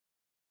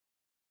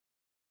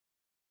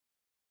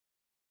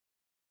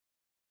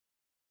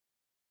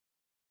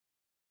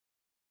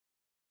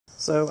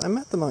So I'm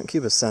at the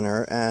Montcuba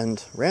Center,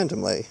 and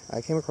randomly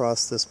I came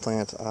across this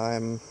plant.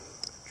 I'm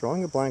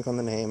drawing a blank on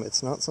the name.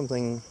 It's not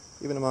something,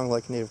 even among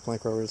like native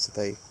plant growers, that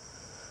they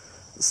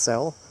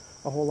sell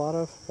a whole lot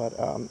of, but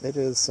it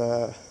is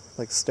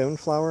like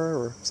stoneflower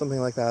or something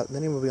like that.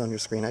 The name will be on your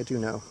screen, I do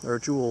know. Or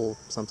jewel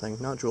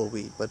something, not jewel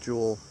weed, but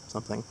jewel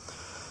something.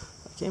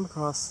 I came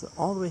across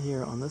all the way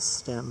here on this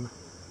stem.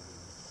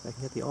 I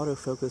can get the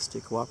autofocus to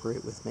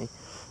cooperate with me.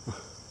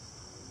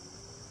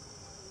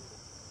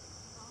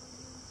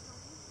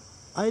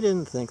 I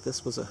didn't think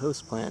this was a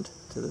host plant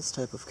to this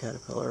type of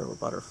caterpillar or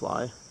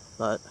butterfly,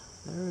 but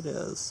there it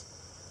is.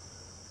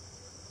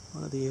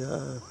 One of the,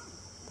 I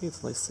think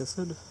it's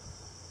lysicid,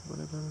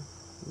 whatever.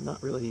 I'm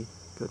not really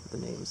good with the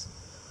names.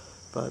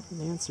 But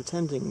the ants are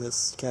tending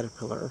this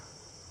caterpillar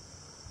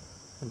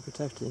and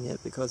protecting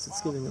it because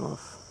it's giving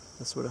off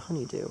a sort of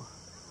honeydew,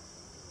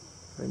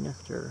 or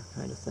nectar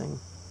kind of thing.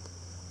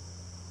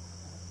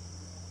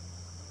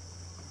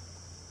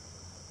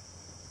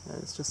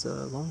 And it's just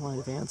a long line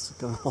of ants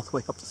going all the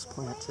way up this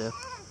plant to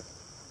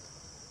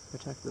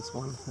protect this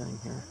one thing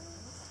here.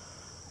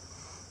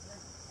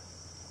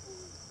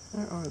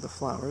 There are the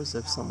flowers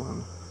if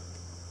someone...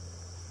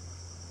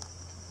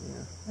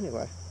 Yeah,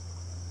 anyway.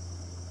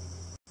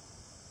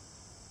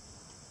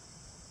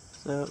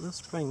 So this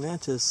praying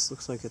mantis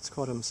looks like it's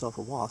caught himself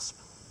a wasp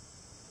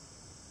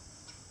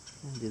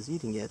and is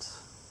eating it,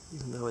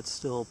 even though it's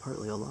still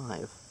partly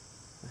alive.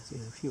 I see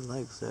a few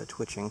legs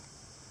twitching.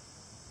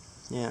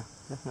 Yeah,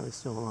 definitely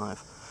still alive.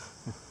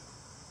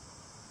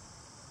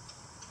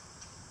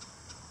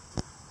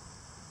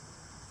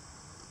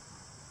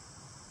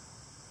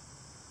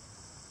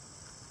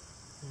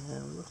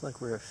 And we look like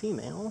we're a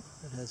female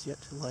that has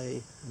yet to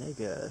lay an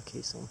egg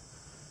casing.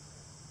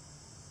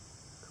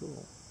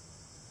 Cool.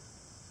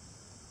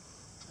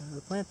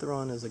 The plant they're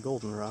on is a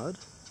goldenrod,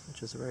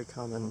 which is a very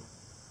common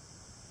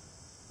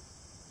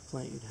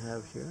plant you'd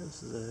have here.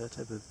 This is a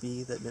type of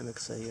bee that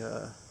mimics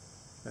a...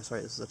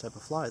 sorry, this is a type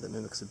of fly that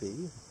mimics a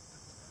bee.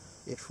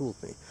 It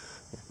fooled me.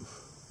 Yeah.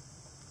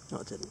 No,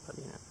 it didn't, but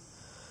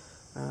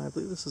yeah. I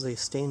believe this is a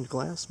stained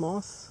glass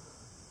moth.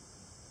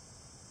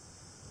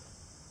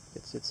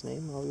 It's its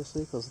name,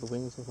 obviously, because the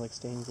wings look like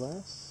stained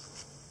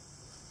glass.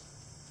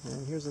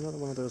 And here's another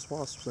one of those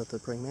wasps that the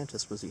praying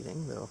mantis was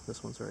eating, though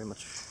this one's very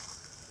much...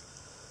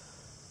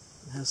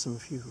 has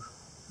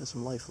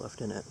some life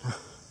left in it.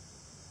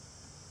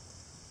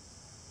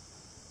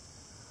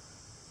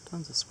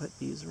 Tons of sweat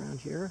bees around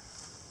here.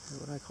 They're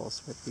what I call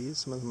sweat bees.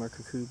 Some of them are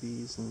cuckoo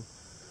bees, and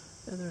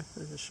yeah,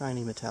 they're just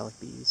shiny metallic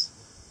bees.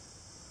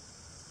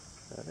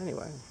 But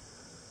anyway,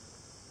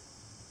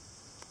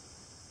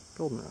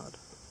 goldenrod.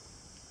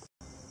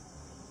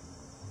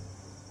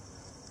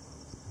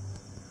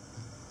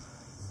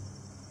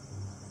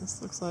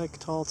 This looks like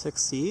tall tick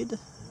seed,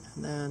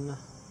 and then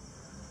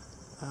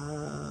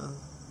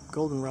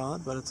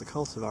goldenrod, but it's a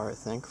cultivar, I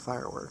think,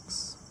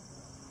 fireworks.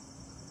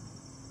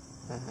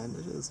 And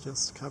it is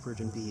just covered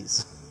in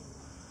bees.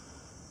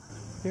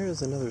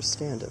 Here's another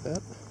stand of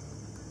it.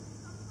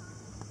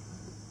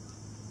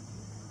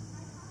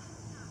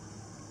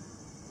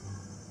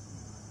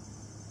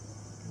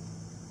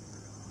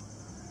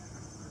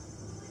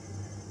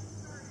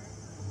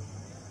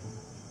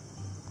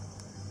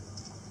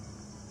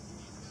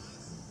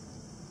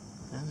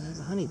 And there's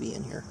a honeybee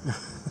in here.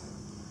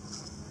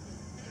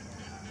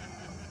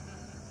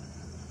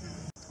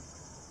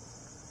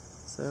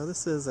 So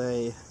this is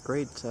a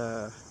great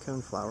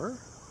coneflower.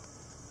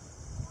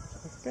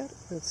 I forget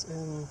if it's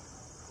in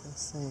the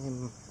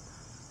same...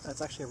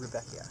 That's actually a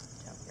Rudbeckia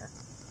down here.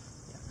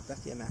 Yeah,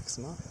 Rudbeckia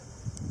maxima.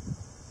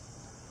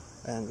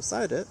 And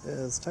beside it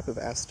is a type of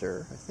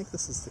aster. I think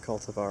this is the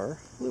cultivar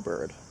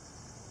bluebird,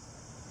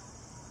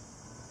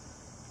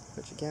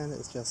 which again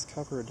is just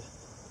covered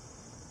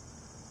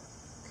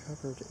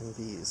in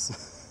bees.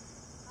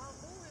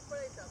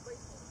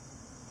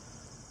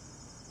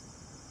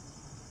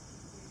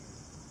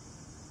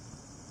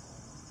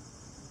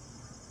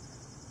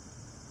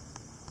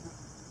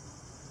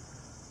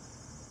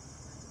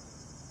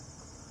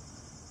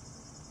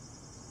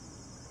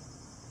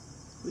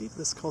 I believe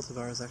this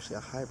cultivar is actually a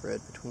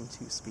hybrid between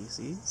two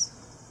species.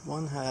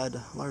 One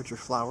had larger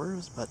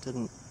flowers, but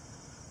didn't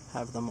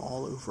have them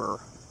all over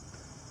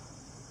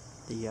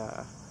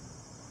the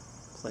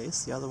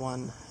place. The other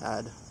one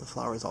had the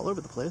flowers all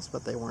over the place,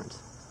 but they weren't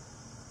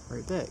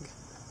very big.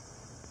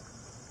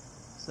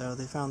 So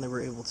they found they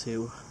were able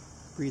to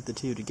breed the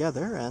two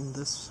together, and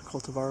this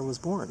cultivar was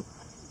born.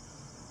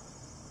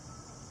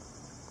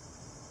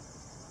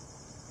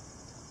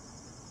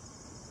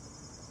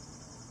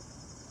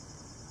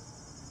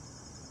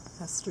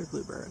 Aster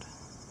bluebird.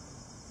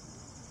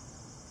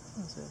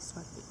 There's a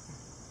sweat bee here.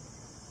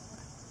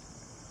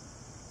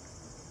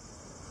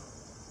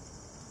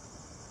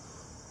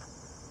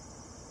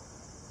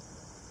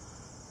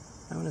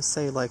 I want to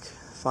say like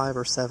 5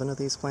 or 7 of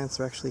these plants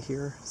are actually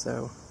here,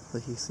 so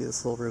like you see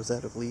this little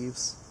rosette of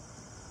leaves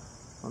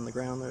on the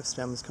ground. There are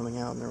stems coming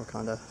out and they're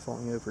kind of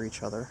falling over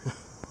each other.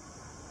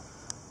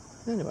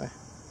 Anyway,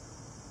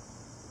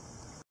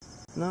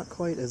 not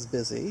quite as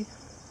busy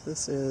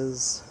This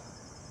is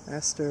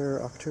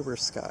Aster October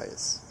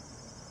Skies.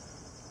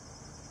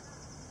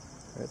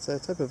 It's a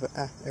type of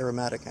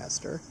aromatic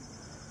aster.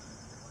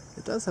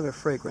 It does have a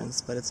fragrance,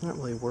 but it's not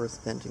really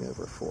worth bending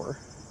over for.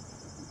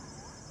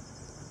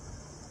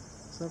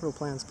 Several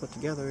plants put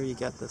together, you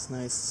get this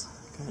nice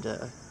kind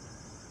of...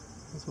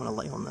 I just want to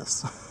lay on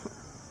this.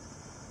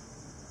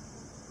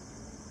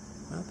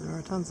 But there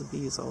are tons of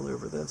bees all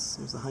over this.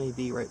 There's a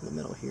honeybee right in the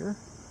middle here.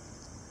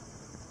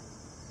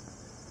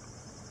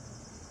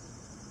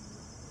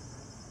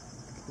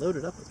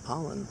 Loaded up with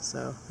pollen,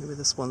 so maybe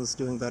this one's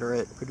doing better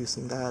at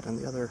producing that and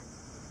the other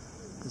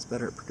is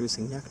better at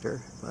producing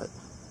nectar, but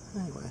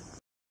anyway.